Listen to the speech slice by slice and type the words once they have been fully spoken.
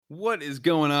What is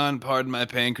going on, Pardon My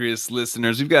Pancreas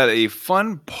listeners? We've got a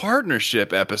fun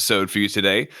partnership episode for you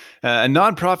today. A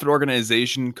nonprofit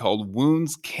organization called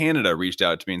Wounds Canada reached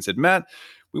out to me and said, Matt,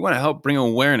 we want to help bring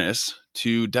awareness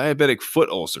to diabetic foot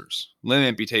ulcers, limb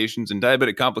amputations, and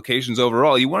diabetic complications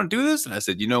overall. You want to do this? And I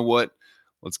said, you know what?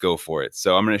 Let's go for it.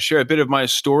 So I'm going to share a bit of my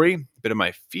story, a bit of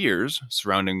my fears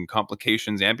surrounding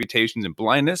complications, amputations, and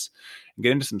blindness, and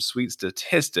get into some sweet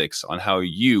statistics on how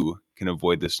you can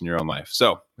avoid this in your own life.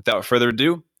 So without further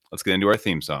ado, let's get into our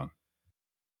theme song.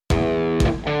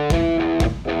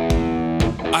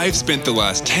 I've spent the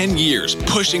last 10 years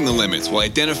pushing the limits while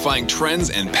identifying trends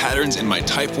and patterns in my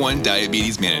type 1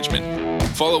 diabetes management.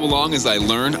 Follow along as I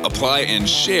learn, apply, and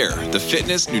share the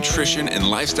fitness, nutrition, and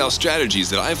lifestyle strategies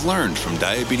that I've learned from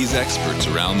diabetes experts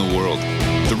around the world.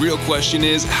 The real question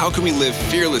is, how can we live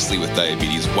fearlessly with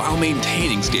diabetes while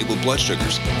maintaining stable blood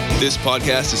sugars? This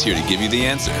podcast is here to give you the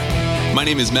answer. My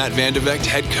name is Matt Vandervecht,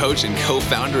 head coach and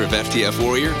co-founder of FTF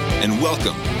Warrior, and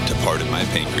welcome to Pardon My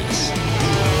Pancreas.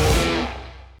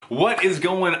 What is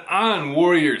going on,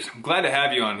 Warriors? I'm glad to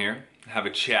have you on here, have a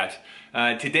chat.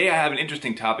 Today I have an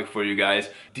interesting topic for you guys,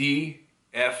 DFUs.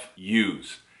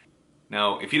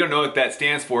 Now, if you don't know what that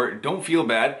stands for, don't feel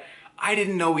bad. I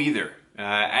didn't know either.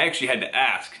 I actually had to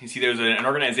ask. You see, there's an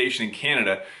organization in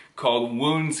Canada called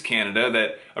Wounds Canada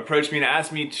that approached me and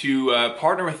asked me to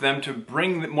partner with them to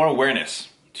bring more awareness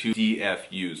to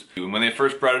DFUs. And when they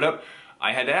first brought it up,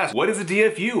 I had to ask, what is a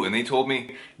DFU? And they told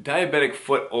me, diabetic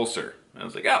foot ulcer. And I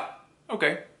was like, oh,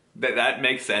 okay. That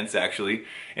makes sense, actually.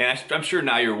 And I'm sure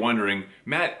now you're wondering,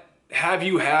 Matt, have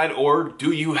you had or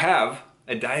do you have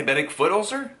a diabetic foot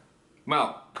ulcer?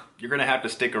 Well, you're going to have to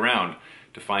stick around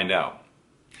to find out.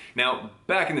 Now,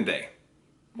 back in the day,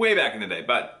 way back in the day,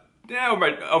 but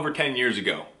over 10 years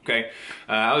ago, okay,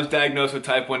 I was diagnosed with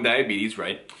type 1 diabetes,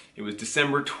 right? It was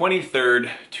December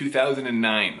 23rd,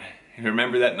 2009. I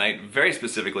remember that night very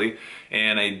specifically,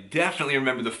 and I definitely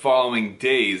remember the following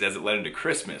days as it led into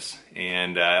Christmas,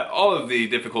 and all of the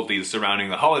difficulties surrounding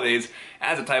the holidays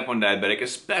as a type 1 diabetic,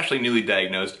 especially newly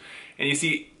diagnosed. And you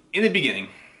see, in the beginning,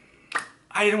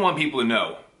 I didn't want people to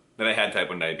know that I had type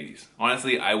 1 diabetes.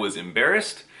 Honestly, I was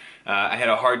embarrassed. I had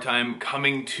a hard time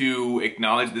coming to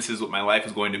acknowledge this is what my life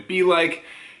is going to be like,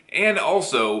 and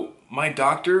also, my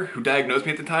doctor who diagnosed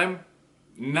me at the time,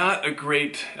 he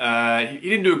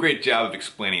didn't do a great job of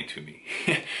explaining it to me.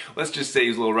 Let's just say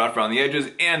he's a little rough around the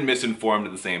edges and misinformed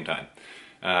at the same time.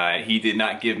 He did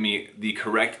not give me the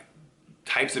correct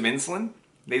types of insulin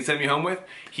they sent me home with.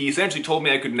 He essentially told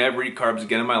me I could never eat carbs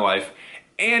again in my life,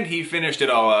 and he finished it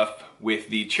all off with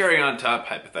the cherry on top,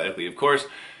 hypothetically of course,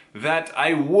 that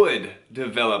I would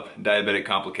develop diabetic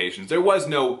complications. There was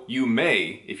no you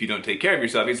may if you don't take care of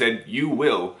yourself. He said you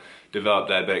will develop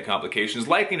diabetic complications,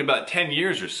 likely in about 10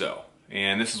 years or so.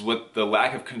 And this is what the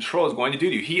lack of control is going to do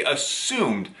to you. He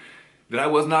assumed that I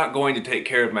was not going to take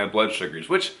care of my blood sugars,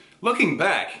 which, looking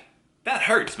back, that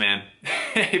hurts, man.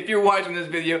 If you're watching this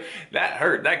video, that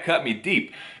hurt. That cut me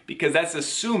deep, because that's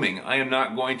assuming I am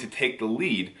not going to take the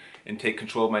lead and take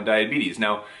control of my diabetes.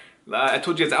 Now, I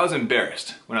told you guys I was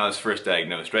embarrassed when I was first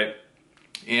diagnosed, right?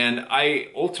 And I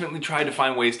ultimately tried to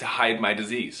find ways to hide my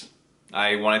disease.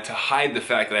 I wanted to hide the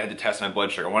fact that I had to test my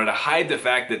blood sugar. I wanted to hide the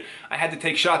fact that I had to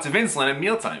take shots of insulin at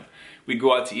mealtime. We'd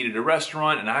go out to eat at a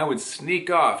restaurant and I would sneak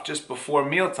off just before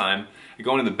mealtime. I'd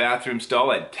go into the bathroom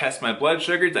stall, I'd test my blood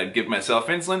sugars, I'd give myself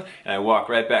insulin, and I'd walk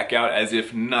right back out as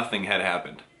if nothing had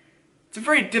happened. It's a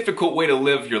very difficult way to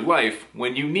live your life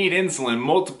when you need insulin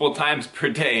multiple times per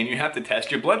day and you have to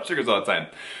test your blood sugars all the time.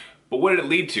 But what did it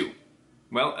lead to?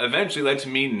 Well, eventually led to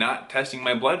me not testing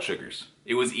my blood sugars.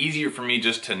 It was easier for me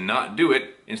just to not do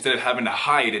it instead of having to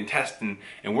hide and test and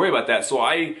worry about that. So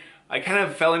I kind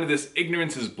of fell into this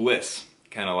ignorance is bliss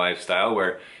kind of lifestyle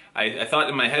where I thought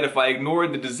in my head if I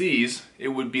ignored the disease, it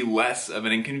would be less of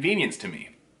an inconvenience to me.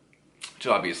 Which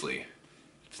obviously,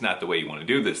 it's not the way you want to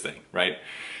do this thing, right?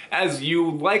 As you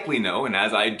likely know, and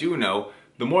as I do know,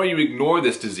 the more you ignore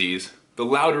this disease, the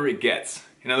louder it gets.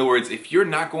 In other words, if you're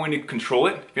not going to control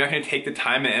it, if you're not going to take the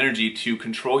time and energy to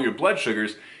control your blood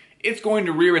sugars, it's going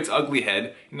to rear its ugly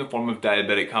head in the form of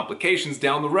diabetic complications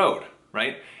down the road,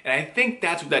 right? And I think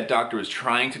that's what that doctor was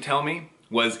trying to tell me,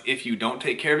 was if you don't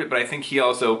take care of it, but I think he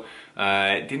also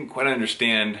didn't quite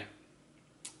understand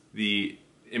the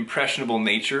impressionable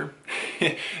nature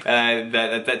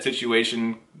that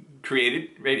situation created,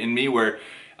 right, in me, where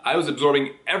I was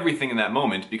absorbing everything in that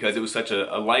moment because it was such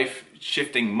a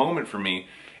life-shifting moment for me,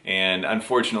 and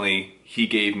unfortunately, he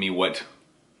gave me what,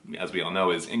 as we all know,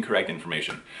 is incorrect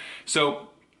information. So,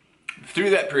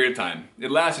 through that period of time, it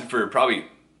lasted for probably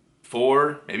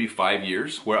 4, maybe 5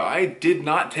 years where I did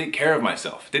not take care of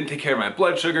myself. Didn't take care of my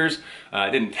blood sugars,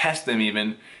 didn't test them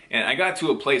even. And I got to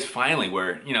a place finally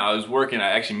where, you know, I was working,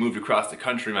 I actually moved across the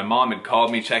country. My mom had called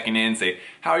me checking in, say,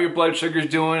 how are your blood sugars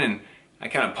doing? And I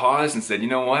kind of paused and said, you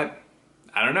know what?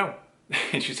 I don't know.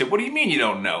 And she said, what do you mean you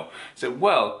don't know? I said,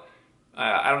 well,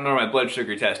 I don't know where my blood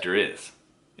sugar tester is.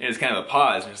 And it was kind of a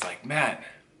pause, and it's like, Matt,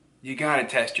 you gotta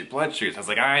test your blood sugars. I was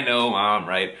like, I know, Mom,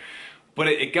 right? But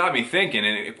it got me thinking,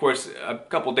 and of course, a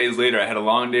couple days later, I had a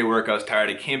long day of work, I was tired,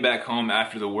 I came back home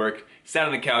after the work, sat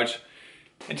on the couch,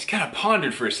 and just kind of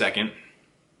pondered for a second.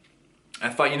 I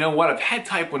thought, you know what, I've had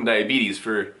type 1 diabetes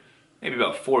for maybe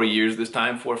about 4 years this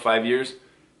time, 4 or 5 years.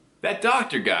 That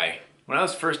doctor guy, when I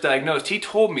was first diagnosed, he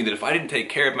told me that if I didn't take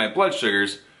care of my blood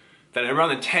sugars, that around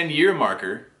the 10-year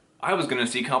marker, I was gonna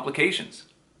see complications.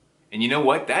 And you know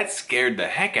what? That scared the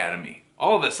heck out of me.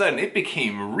 All of a sudden, it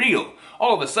became real.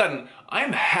 All of a sudden,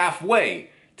 I'm halfway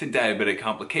to diabetic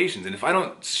complications. And if I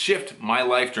don't shift my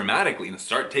life dramatically and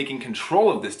start taking control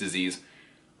of this disease,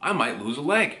 I might lose a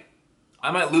leg.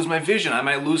 I might lose my vision. I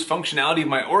might lose functionality of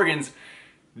my organs.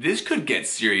 This could get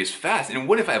serious fast. And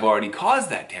what if I've already caused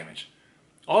that damage?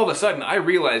 All of a sudden, I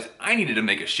realized I needed to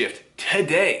make a shift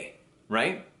today,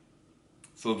 right?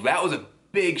 So that was a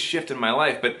big shift in my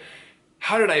life. But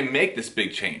how did I make this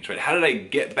big change, right? How did I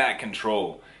get back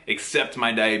control, accept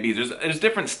my diabetes? There's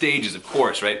different stages, of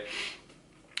course, right?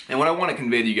 And what I want to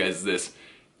convey to you guys is this.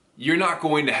 You're not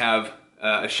going to have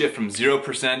a shift from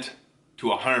 0% to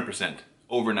 100%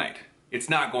 overnight. It's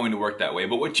not going to work that way.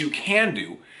 But what you can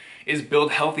do is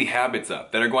build healthy habits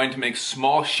up that are going to make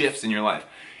small shifts in your life.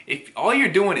 If all you're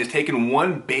doing is taking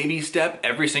one baby step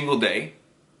every single day,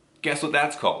 guess what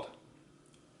that's called?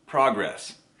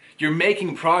 Progress. You're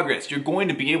making progress. You're going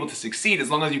to be able to succeed as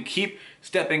long as you keep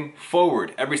stepping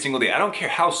forward every single day. I don't care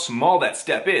how small that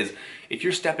step is. If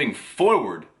you're stepping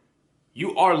forward,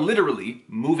 you are literally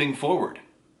moving forward.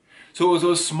 So it was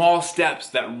those small steps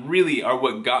that really are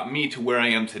what got me to where I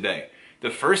am today. The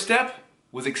first step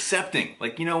was accepting,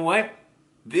 like, you know what?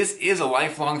 This is a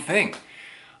lifelong thing.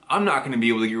 I'm not going to be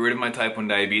able to get rid of my type 1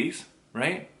 diabetes,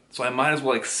 right? So I might as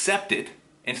well accept it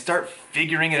and start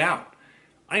figuring it out.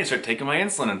 I need to start taking my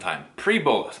insulin in time,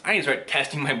 pre-bolus. I need to start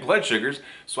testing my blood sugars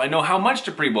so I know how much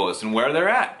to pre-bolus and where they're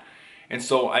at. And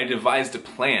so I devised a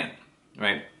plan,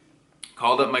 right?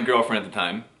 Called up my girlfriend at the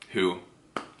time, who,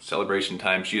 celebration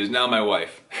time, she is now my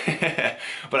wife.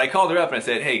 But I called her up and I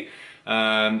said, hey,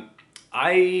 I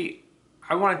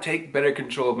want to take better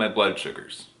control of my blood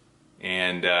sugars.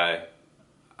 And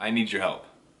I need your help,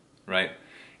 right?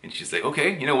 And she's like,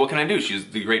 okay, you know, what can I do? She's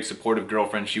the great supportive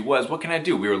girlfriend she was. What can I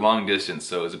do? We were long distance,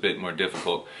 so it was a bit more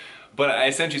difficult. But I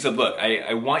essentially said, look,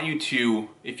 I want you to,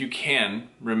 if you can,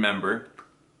 remember,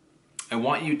 I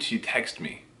want you to text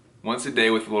me once a day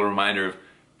with a little reminder of,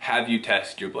 have you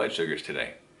tested your blood sugars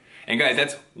today? And guys,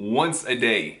 that's once a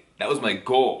day. That was my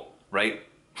goal, right?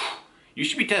 You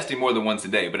should be testing more than once a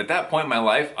day. But at that point in my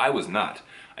life, I was not.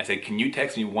 I said, can you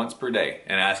text me once per day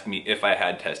and ask me if I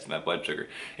had tested my blood sugar?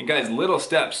 And guys, little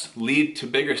steps lead to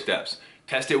bigger steps.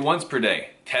 Test it once per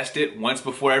day. Test it once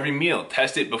before every meal.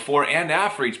 Test it before and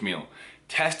after each meal.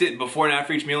 Test it before and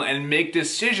after each meal and make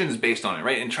decisions based on it,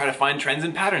 right? And try to find trends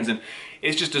and patterns. And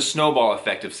it's just a snowball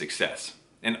effect of success.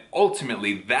 And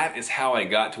ultimately, that is how I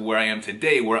got to where I am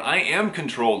today, where I am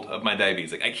controlled of my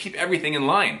diabetes. Like, I keep everything in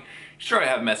line. Sure, I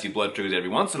have messy blood sugars every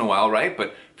once in a while, right?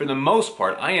 But for the most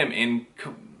part, I am in,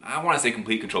 I want to say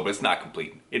complete control, but it's not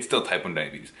complete. It's still type 1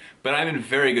 diabetes. But I'm in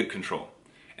very good control.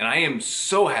 And I am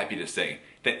so happy to say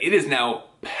that it is now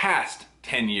past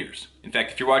 10 years. In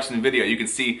fact, if you're watching the video, you can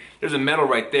see there's a medal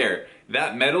right there.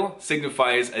 That medal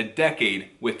signifies a decade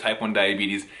with type 1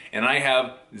 diabetes, and I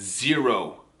have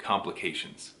 0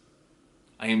 complications.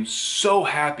 I am so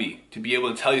happy to be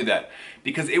able to tell you that,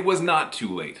 because it was not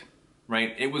too late.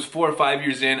 Right? It was 4 or 5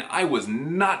 years in, I was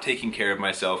not taking care of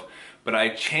myself, but I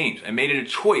changed. I made it a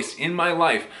choice in my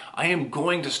life. I am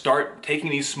going to start taking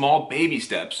these small baby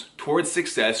steps towards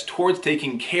success, towards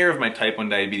taking care of my type 1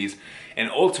 diabetes,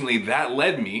 and ultimately that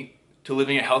led me to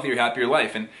living a healthier, happier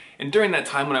life. And during that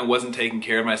time when I wasn't taking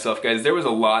care of myself, guys, there was a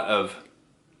lot of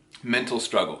mental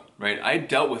struggle, right? I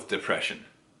dealt with depression.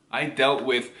 I dealt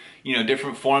with, you know,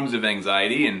 different forms of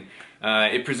anxiety, and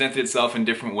it presented itself in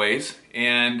different ways.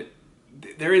 And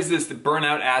there is this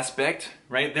burnout aspect,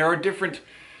 right? There are different,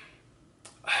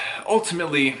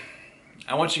 ultimately,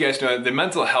 I want you guys to know the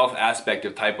mental health aspect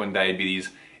of type 1 diabetes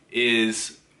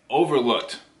is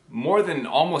overlooked more than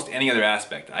almost any other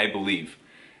aspect, I believe.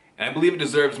 And I believe it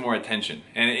deserves more attention.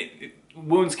 And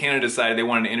Wounds Canada decided they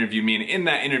wanted to interview me, and in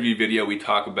that interview video we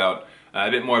talk about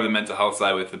a bit more of the mental health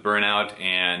side with the burnout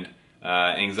and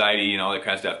anxiety and all that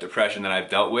kind of stuff, depression that I've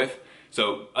dealt with.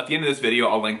 So at the end of this video,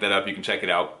 I'll link that up, you can check it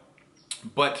out.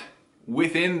 But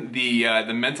within the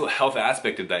mental health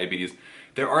aspect of diabetes,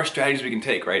 there are strategies we can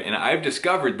take, right? And I've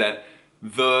discovered that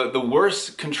the worse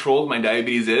controlled my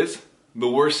diabetes is, the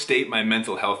worse state my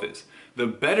mental health is. The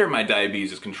better my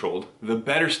diabetes is controlled, the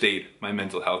better state my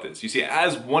mental health is. You see,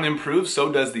 as one improves,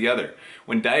 so does the other.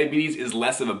 When diabetes is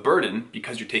less of a burden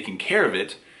because you're taking care of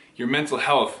it, your mental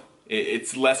health,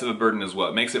 it's less of a burden as well.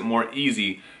 It makes it more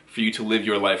easy for you to live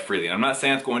your life freely. And I'm not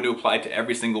saying it's going to apply to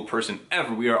every single person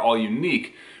ever. We are all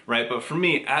unique, right? But for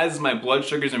me, as my blood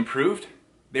sugars improved,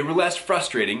 they were less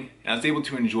frustrating and I was able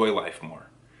to enjoy life more.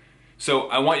 So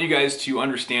I want you guys to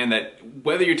understand that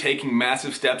whether you're taking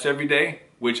massive steps every day,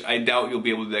 which I doubt you'll be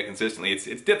able to do that consistently,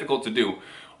 it's difficult to do,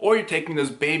 or you're taking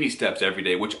those baby steps every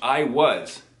day, which I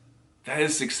was, that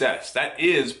is success, that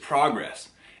is progress,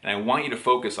 and I want you to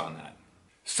focus on that.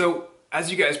 So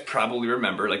as you guys probably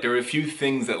remember, like there were a few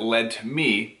things that led to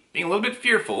me being a little bit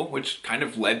fearful, which kind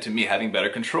of led to me having better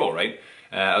control, right?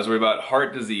 I was worried about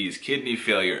heart disease, kidney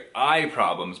failure, eye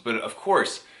problems, but of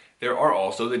course, there are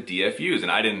also the DFUs, and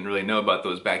I didn't really know about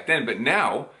those back then, but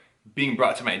now, being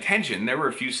brought to my attention, there were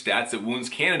a few stats that Wounds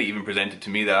Canada even presented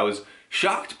to me that I was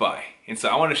shocked by. And so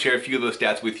I want to share a few of those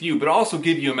stats with you, but also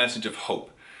give you a message of hope.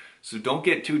 So don't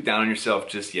get too down on yourself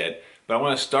just yet, but I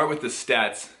want to start with the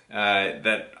stats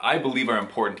that I believe are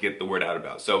important to get the word out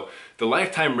about. So the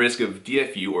lifetime risk of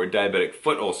DFU, or diabetic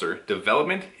foot ulcer,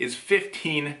 development is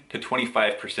 15 to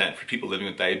 25% for people living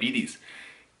with diabetes.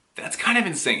 That's kind of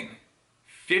insane.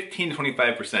 15 to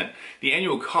 25%. The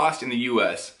annual cost in the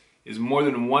US is more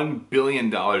than $1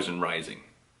 billion and rising.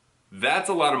 That's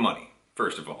a lot of money,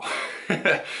 first of all.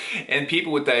 And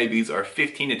people with diabetes are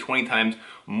 15 to 20 times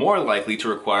more likely to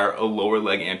require a lower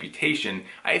leg amputation.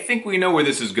 I think we know where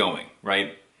this is going,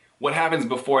 right? What happens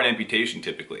before an amputation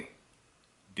typically?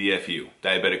 DFU,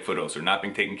 diabetic foot ulcer, not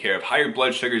being taken care of, higher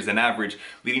blood sugars than average,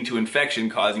 leading to infection,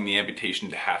 causing the amputation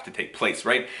to have to take place,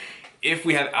 right? If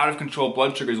we have out of control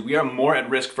blood sugars, we are more at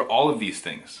risk for all of these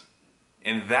things.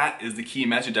 And that is the key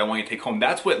message I want you to take home.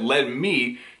 That's what led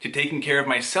me to taking care of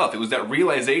myself. It was that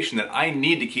realization that I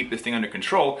need to keep this thing under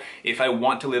control if I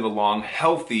want to live a long,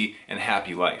 healthy, and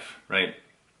happy life, right?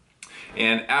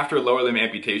 And after a lower limb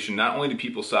amputation, not only do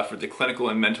people suffer the clinical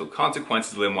and mental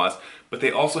consequences of limb loss, but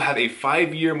they also have a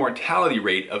 5-year mortality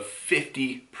rate of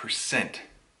 50%.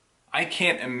 I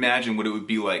can't imagine what it would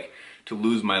be like to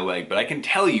lose my leg, but I can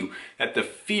tell you that the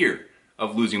fear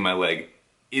of losing my leg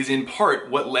is in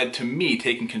part what led to me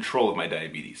taking control of my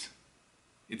diabetes.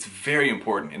 It's very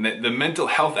important, and that the mental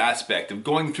health aspect of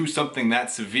going through something that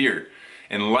severe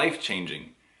and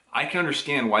life-changing, I can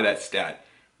understand why that stat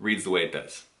reads the way it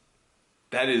does.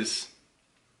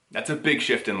 That's a big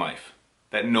shift in life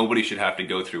that nobody should have to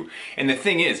go through. And the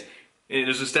thing is,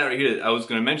 there's a stat right here that I was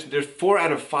going to mention, there's 4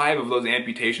 out of 5 of those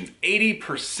amputations,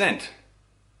 80%,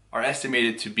 are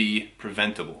estimated to be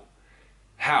preventable.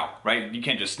 How, right? You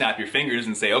can't just snap your fingers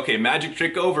and say, okay, magic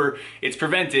trick over, it's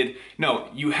prevented. No,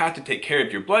 you have to take care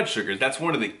of your blood sugars. That's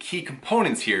one of the key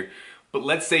components here. But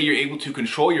let's say you're able to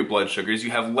control your blood sugars,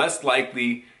 you have less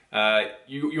likely,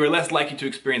 you are less likely to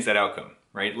experience that outcome,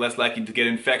 right? Less likely to get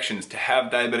infections, to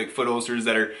have diabetic foot ulcers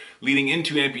that are leading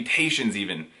into amputations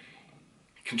even.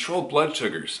 Controlled blood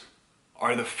sugars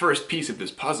are the first piece of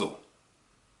this puzzle.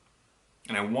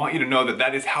 And I want you to know that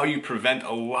that is how you prevent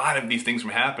a lot of these things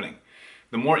from happening.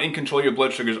 The more in control your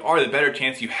blood sugars are, the better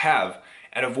chance you have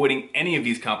at avoiding any of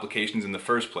these complications in the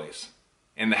first place.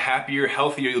 And the happier,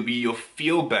 healthier you'll be, you'll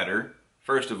feel better,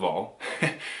 first of all.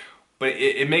 But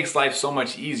it makes life so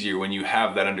much easier when you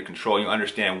have that under control. You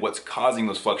understand what's causing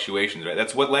those fluctuations, right?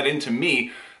 That's what led into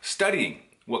me studying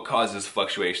what causes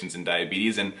fluctuations in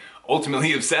diabetes and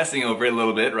ultimately obsessing over it a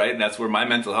little bit, right? And that's where my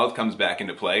mental health comes back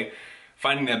into play.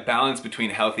 Finding that balance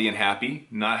between healthy and happy,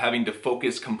 not having to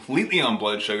focus completely on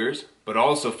blood sugars, but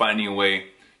also finding a way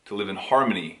to live in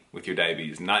harmony with your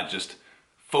diabetes, not just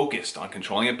focused on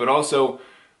controlling it, but also,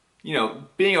 you know,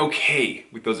 being okay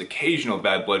with those occasional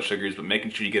bad blood sugars, but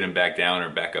making sure you get them back down or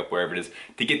back up, wherever it is,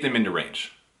 to get them into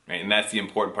range, right? And that's the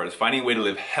important part, is finding a way to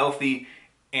live healthy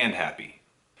and happy.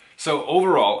 So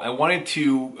overall, I wanted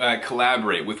to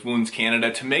collaborate with Wounds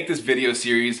Canada to make this video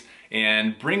series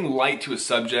and bring light to a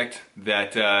subject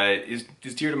that is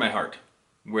dear to my heart,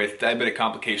 with diabetic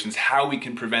complications, how we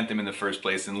can prevent them in the first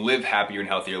place and live happier and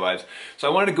healthier lives. So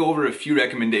I wanted to go over a few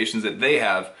recommendations that they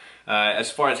have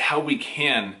as far as how we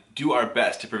can do our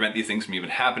best to prevent these things from even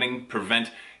happening,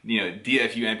 prevent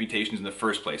DFU amputations in the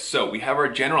first place. So we have our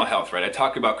general health, right? I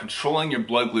talk about controlling your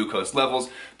blood glucose levels.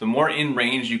 The more in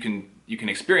range you can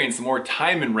experience, the more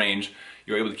time in range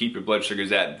you're able to keep your blood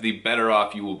sugars at, the better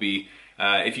off you will be.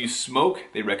 If you smoke,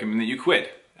 they recommend that you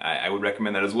quit. I would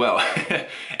recommend that as well.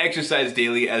 Exercise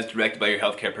daily as directed by your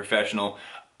healthcare professional.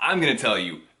 I'm gonna tell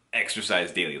you,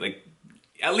 exercise daily. Like,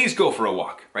 at least go for a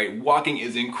walk, right? Walking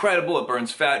is incredible. It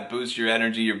burns fat, boosts your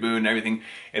energy, your mood, and everything.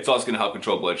 It's also gonna help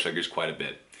control blood sugars quite a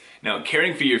bit. Now,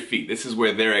 caring for your feet. This is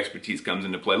where their expertise comes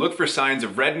into play. Look for signs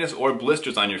of redness or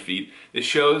blisters on your feet. This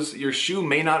shows your shoe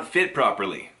may not fit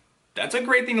properly. That's a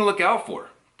great thing to look out for.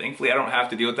 Thankfully, I don't have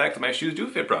to deal with that because my shoes do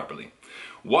fit properly.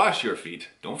 Wash your feet.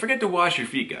 Don't forget to wash your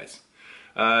feet, guys.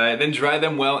 Then dry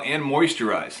them well and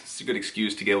moisturize. It's a good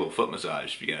excuse to get a little foot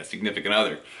massage if you got a significant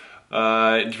other.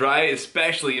 Dry,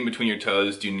 especially in between your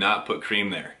toes. Do not put cream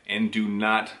there. And do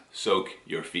not soak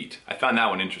your feet. I found that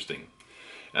one interesting.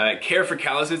 Care for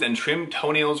calluses and trim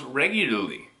toenails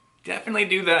regularly. Definitely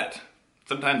do that.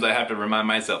 Sometimes I have to remind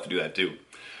myself to do that too.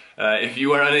 If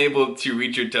you are unable to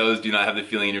reach your toes, do not have the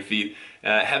feeling in your feet,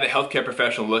 have a healthcare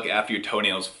professional look after your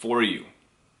toenails for you.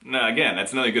 Now again,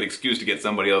 that's another good excuse to get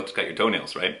somebody else to cut your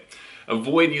toenails, right?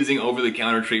 Avoid using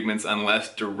over-the-counter treatments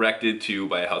unless directed to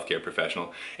by a healthcare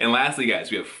professional. And lastly,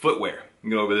 guys, we have footwear. We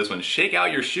can go over this one. Shake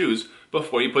out your shoes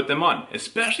before you put them on,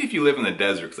 especially if you live in the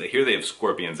desert, because I hear they have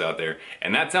scorpions out there,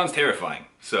 and that sounds terrifying.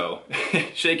 So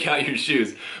shake out your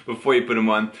shoes before you put them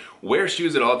on. Wear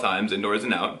shoes at all times, indoors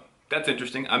and out. That's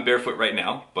interesting. I'm barefoot right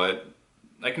now, but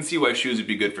I can see why shoes would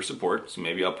be good for support, so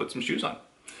maybe I'll put some shoes on.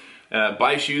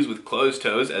 Buy shoes with closed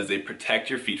toes as they protect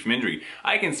your feet from injury.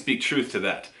 I can speak truth to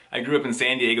that. I grew up in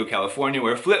San Diego, California,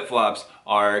 where flip-flops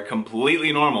are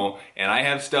completely normal, and I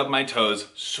have stubbed my toes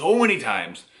so many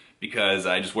times because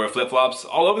I just wear flip-flops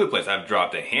all over the place. I've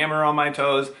dropped a hammer on my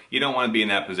toes. You don't want to be in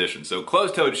that position. So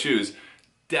closed-toed shoes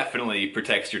definitely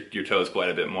protects your toes quite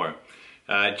a bit more.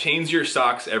 Change your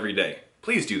socks every day.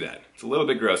 Please do that. It's a little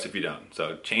bit gross if you don't.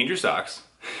 So change your socks.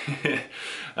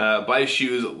 Buy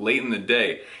shoes late in the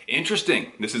day.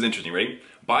 Interesting. This is interesting, ready?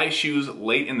 Buy shoes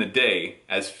late in the day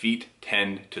as feet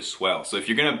tend to swell. So if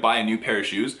you're gonna buy a new pair of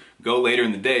shoes, go later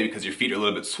in the day because your feet are a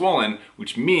little bit swollen,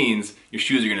 which means your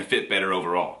shoes are gonna fit better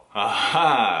overall.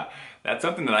 Aha! That's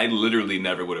something that I literally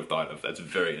never would have thought of. That's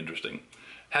very interesting.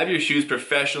 Have your shoes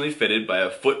professionally fitted by a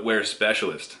footwear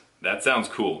specialist. That sounds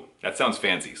cool. That sounds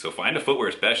fancy. So find a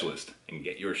footwear specialist and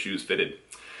get your shoes fitted.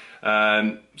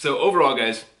 So overall,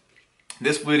 guys,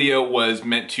 this video was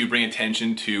meant to bring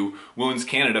attention to Wounds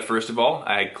Canada, first of all.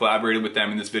 I collaborated with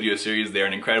them in this video series. They're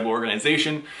an incredible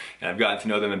organization, and I've gotten to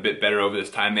know them a bit better over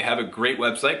this time. They have a great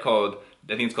website called, I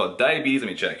think it's called Diabetes, let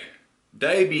me check.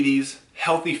 Diabetes,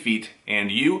 Healthy Feet, and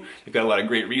You. They've got a lot of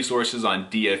great resources on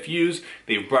DFUs.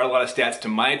 They've brought a lot of stats to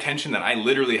my attention that I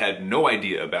literally had no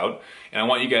idea about, and I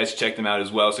want you guys to check them out as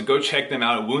well. So go check them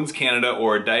out at Wounds Canada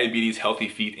or Diabetes, Healthy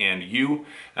Feet, and You.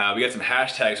 We got some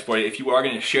hashtags for you. If you are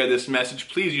going to share this message,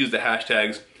 please use the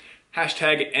hashtags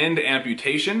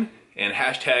 #EndAmputation and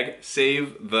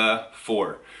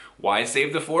 #SaveThe4. Why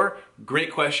Save the 4?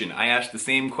 Great question. I asked the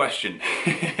same question.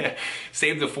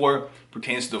 Save the 4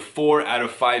 pertains to the 4 out of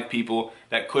 5 people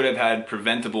that could have had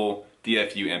preventable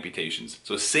DFU amputations.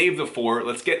 So save the 4.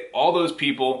 Let's get all those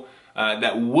people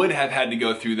that would have had to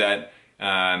go through that,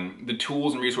 the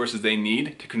tools and resources they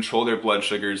need to control their blood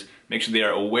sugars, make sure they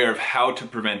are aware of how to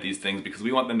prevent these things because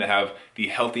we want them to have the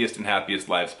healthiest and happiest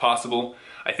lives possible.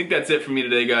 I think that's it for me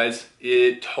today, guys.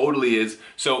 It totally is.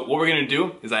 So what we're gonna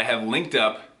do is I have linked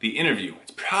up the interview.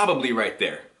 It's probably right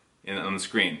there on the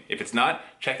screen. If it's not,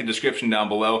 check the description down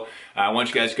below. I want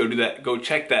you guys to go do that, go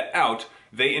check that out.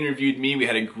 They interviewed me. We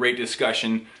had a great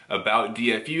discussion about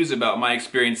DFUs, about my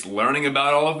experience learning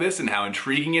about all of this and how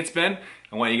intriguing it's been.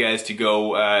 I want you guys to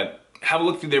go have a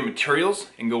look through their materials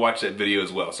and go watch that video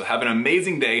as well. So have an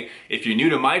amazing day. If you're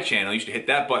new to my channel, you should hit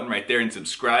that button right there and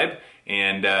subscribe.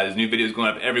 And there's new videos going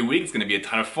up every week. It's gonna be a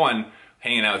ton of fun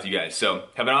hanging out with you guys. So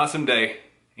have an awesome day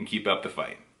and keep up the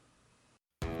fight.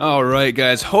 All right,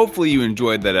 guys, hopefully you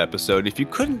enjoyed that episode. If you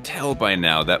couldn't tell by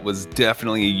now, that was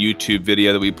definitely a YouTube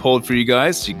video that we pulled for you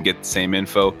guys so you can get the same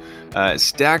info.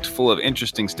 Stacked full of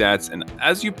interesting stats, and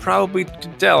as you probably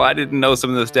could tell, I didn't know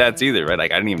some of the stats either, right?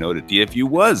 Like, I didn't even know what a DFU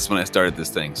was when I started this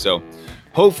thing. So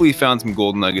hopefully you found some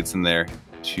gold nuggets in there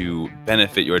to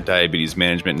benefit your diabetes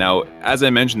management. Now, as I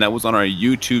mentioned, that was on our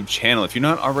YouTube channel. If you're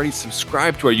not already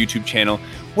subscribed to our YouTube channel,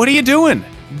 what are you doing?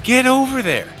 Get over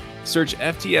there. Search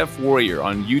FTF Warrior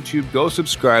on YouTube. Go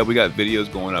subscribe. We got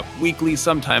videos going up weekly,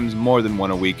 sometimes more than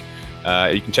one a week.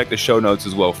 You can check the show notes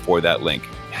as well for that link.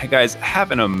 Hey guys,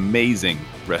 have an amazing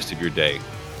rest of your day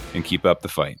and keep up the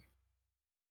fight.